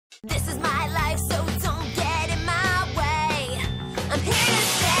This is my life, so don't get in my way. I'm here to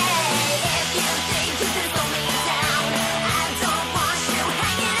stay. If you think you can slow me down, I don't want you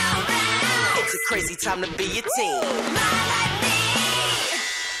hanging around. It's a crazy time to be a teen. MyLifeMe.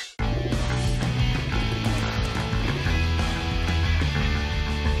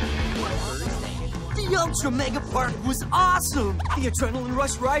 The Ultra Mega Park was awesome! The adrenaline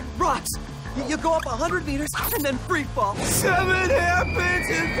rush ride rocks! You go up 100 meters and then free fall. 7 hairpins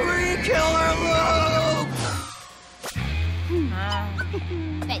and 3 killer loops!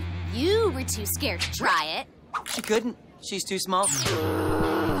 Bet you were too scared to try it. She couldn't. She's too small.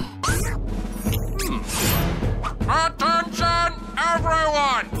 Attention,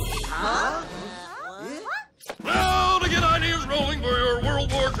 everyone! Huh? Well, to get ideas rolling for your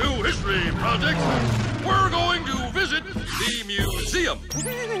World War II history project, we're going to visit the museum.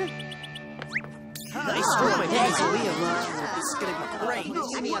 Nice drawing, Liam. This is gonna be great.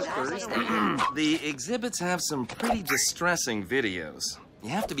 See me on Thursday. The exhibits have some pretty distressing videos. You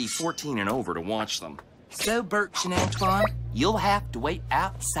have to be 14 and over to watch them. So, Birch and Antoine, you'll have to wait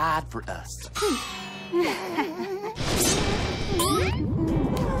outside for us.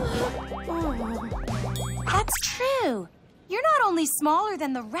 That's true. You're not only smaller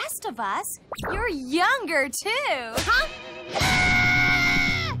than the rest of us, you're younger too. Huh?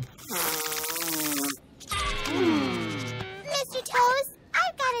 Mr. Toes,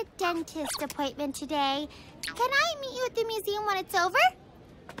 I've got a dentist appointment today. Can I meet you at the museum when it's over?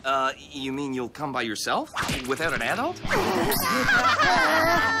 You mean you'll come by yourself? Without an adult?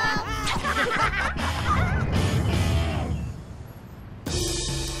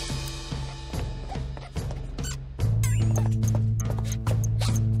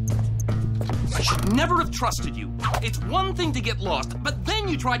 I should never have trusted you. It's one thing to get lost, but then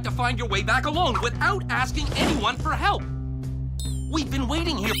you tried to find your way back alone without asking anyone for help. We've been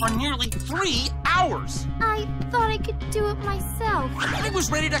waiting here for nearly 3 hours. I thought I could do it myself. I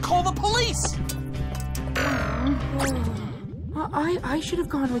was ready to call the police. I should have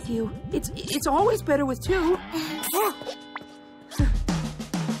gone with you. It's always better with two.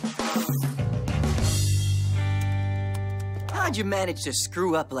 How'd you manage to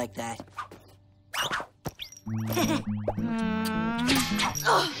screw up like that?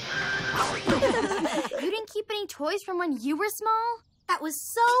 You didn't keep any toys from when you were small? That was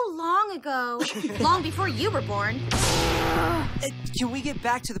so long ago. Long before you were born. Can we get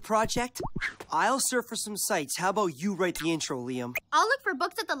back to the project? I'll surf for some sites. How about you write the intro, Liam? I'll look for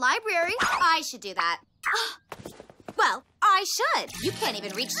books at the library. I should do that. Well, I should. You can't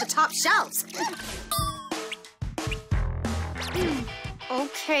even reach the top shelves.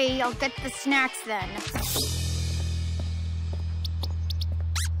 Okay, I'll get the snacks then.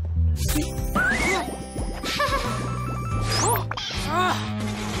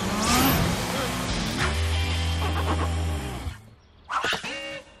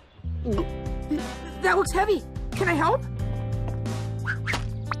 That looks heavy. Can I help?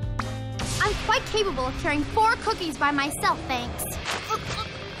 I'm quite capable of carrying 4 cookies by myself, thanks.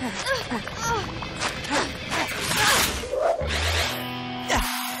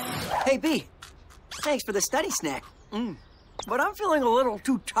 Hey, B. Thanks for the study snack. But I'm feeling a little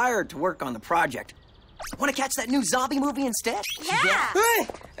too tired to work on the project. Want to catch that new zombie movie instead? Yeah.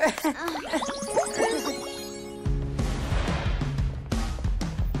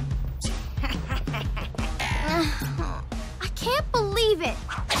 I can't believe it.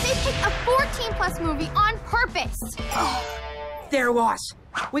 They picked a 14+ movie on purpose. They're lost.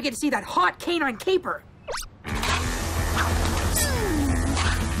 We get to see that hot canine caper.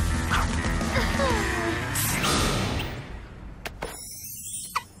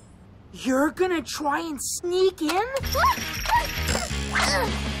 You're gonna try and sneak in?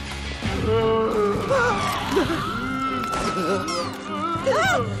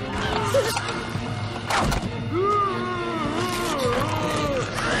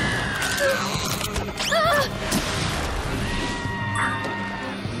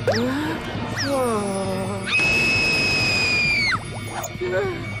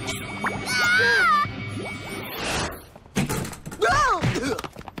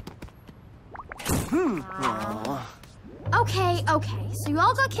 Okay, so you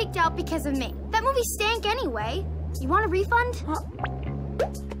all got kicked out because of me. That movie stank anyway. You want a refund?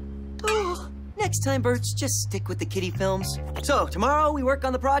 Oh, next time, Birch, just stick with the kiddie films. So, tomorrow we work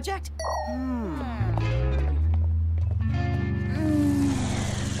on the project?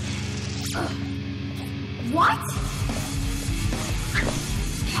 What?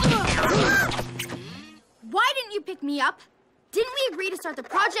 Why didn't you pick me up? Didn't we agree to start the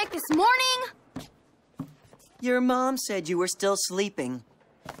project this morning? Your mom said you were still sleeping.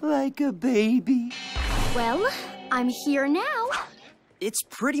 like a baby. Well, I'm here now. It's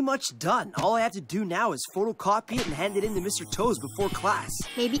pretty much done. All I have to do now is photocopy it and hand it in to Mr. Toes before class.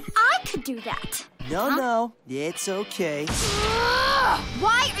 Maybe I could do that. No, it's okay.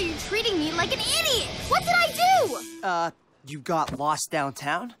 Why are you treating me like an idiot? What did I do? You got lost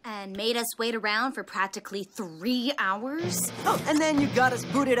downtown? And made us wait around for practically 3 hours? Oh, and then you got us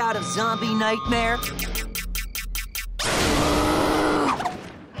booted out of Zombie Nightmare?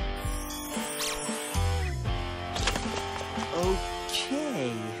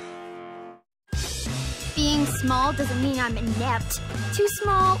 Okay. Being small doesn't mean I'm inept. Too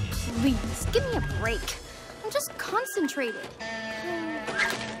small? Please, give me a break. I'm just concentrated.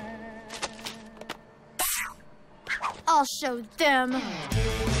 I'll show them.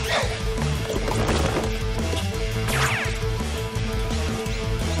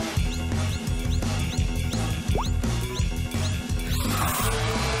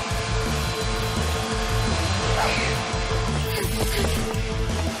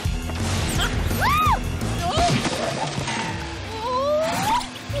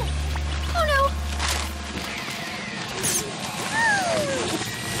 Oh no!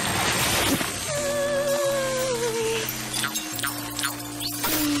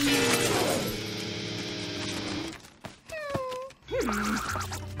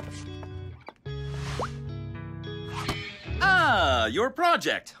 Ah, your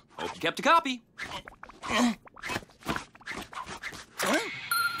project. Hope you kept a copy.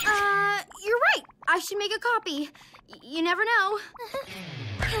 You're right. I should make a copy. You never know.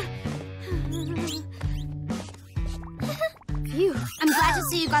 Phew. I'm glad to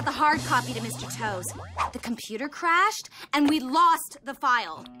see you got the hard copy to Mr. Toes. The computer crashed, and we lost the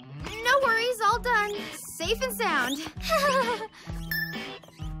file. No worries, all done. Safe and sound.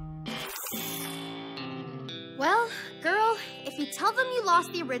 Well, girl, if you tell them you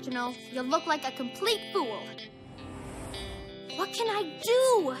lost the original, you'll look like a complete fool. What can I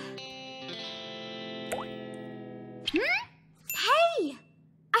do? Hey!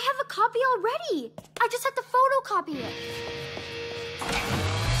 I have a copy already. I just had to photocopy it.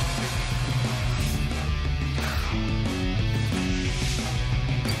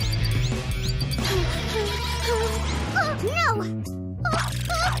 No!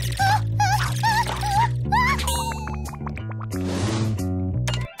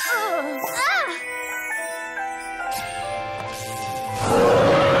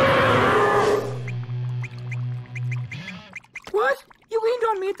 What? You leaned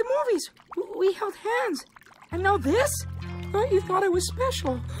on me at the movies. We held hands. And now this? Thought you thought I was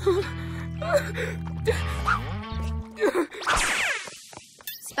special.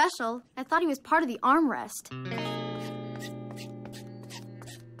 Special? I thought he was part of the armrest.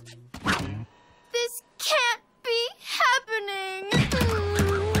 This can't be happening.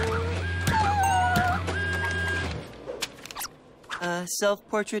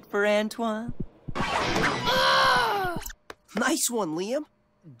 Self-portrait for Antoine? Nice one, Liam.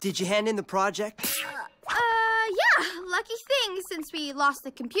 Did you hand in the project? Yeah, lucky thing since we lost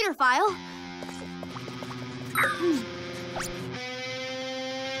the computer file.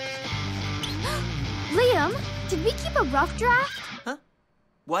 Liam, did we keep a rough draft? Huh?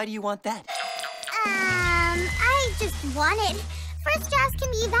 Why do you want that? I just want it. First drafts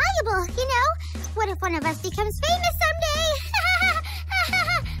can be valuable, you know? What if one of us becomes famous someday?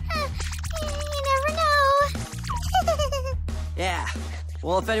 You never know. Yeah.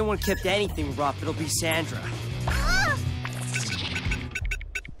 Well, if anyone kept anything rough, it'll be Sandra.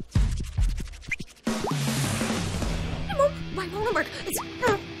 Why won't it work? It's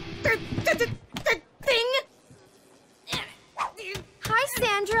the thing. Hi,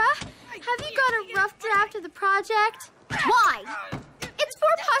 Sandra. Have you got a rough draft of the project? Why? It's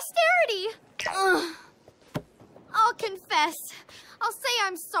for posterity. I'll confess. I'll say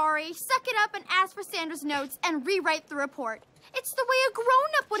I'm sorry, suck it up and ask for Sandra's notes and rewrite the report. It's the way a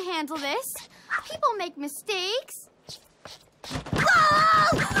grown-up would handle this. People make mistakes.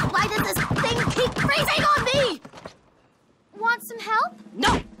 Whoa! Why does this thing keep freezing on me? Want some help?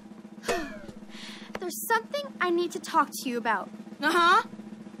 No! There's something I need to talk to you about. Uh-huh.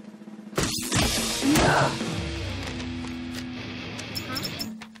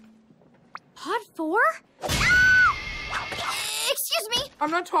 Pod 4? Excuse me.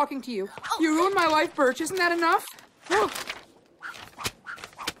 I'm not talking to you. You ruined my life, Birch. Isn't that enough?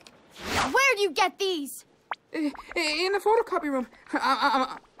 Where'd you get these? In the photocopy room.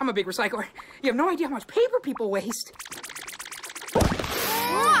 I'm a big recycler. You have no idea how much paper people waste.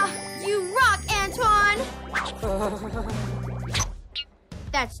 You rock, Antoine!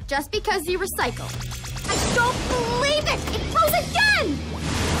 That's just because you recycle. I don't believe it! It froze again!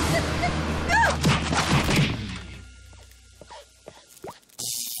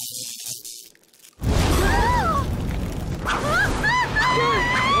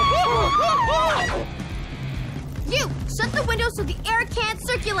 can't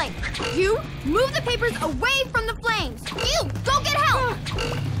circulate. You move the papers away from the flames. You go get help.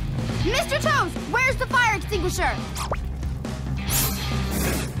 Mr. Toes, where's the fire extinguisher?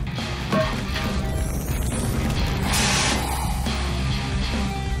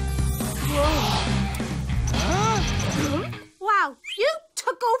 Wow, you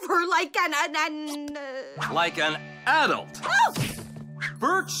took over like Like an adult. Oh!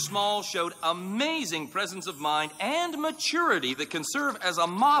 Birch Small showed amazing presence of mind and maturity that can serve as a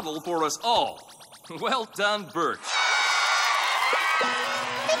model for us all. Well done, Birch.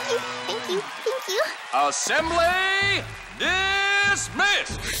 Thank you, thank you, thank you. Assembly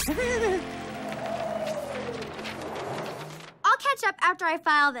dismissed! I'll catch up after I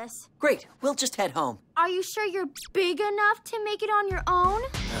file this. Great, we'll just head home. Are you sure you're big enough to make it on your own?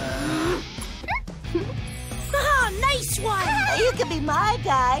 Ah, nice one! You can be my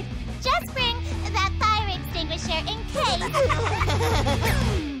guide. Just bring that fire extinguisher in case.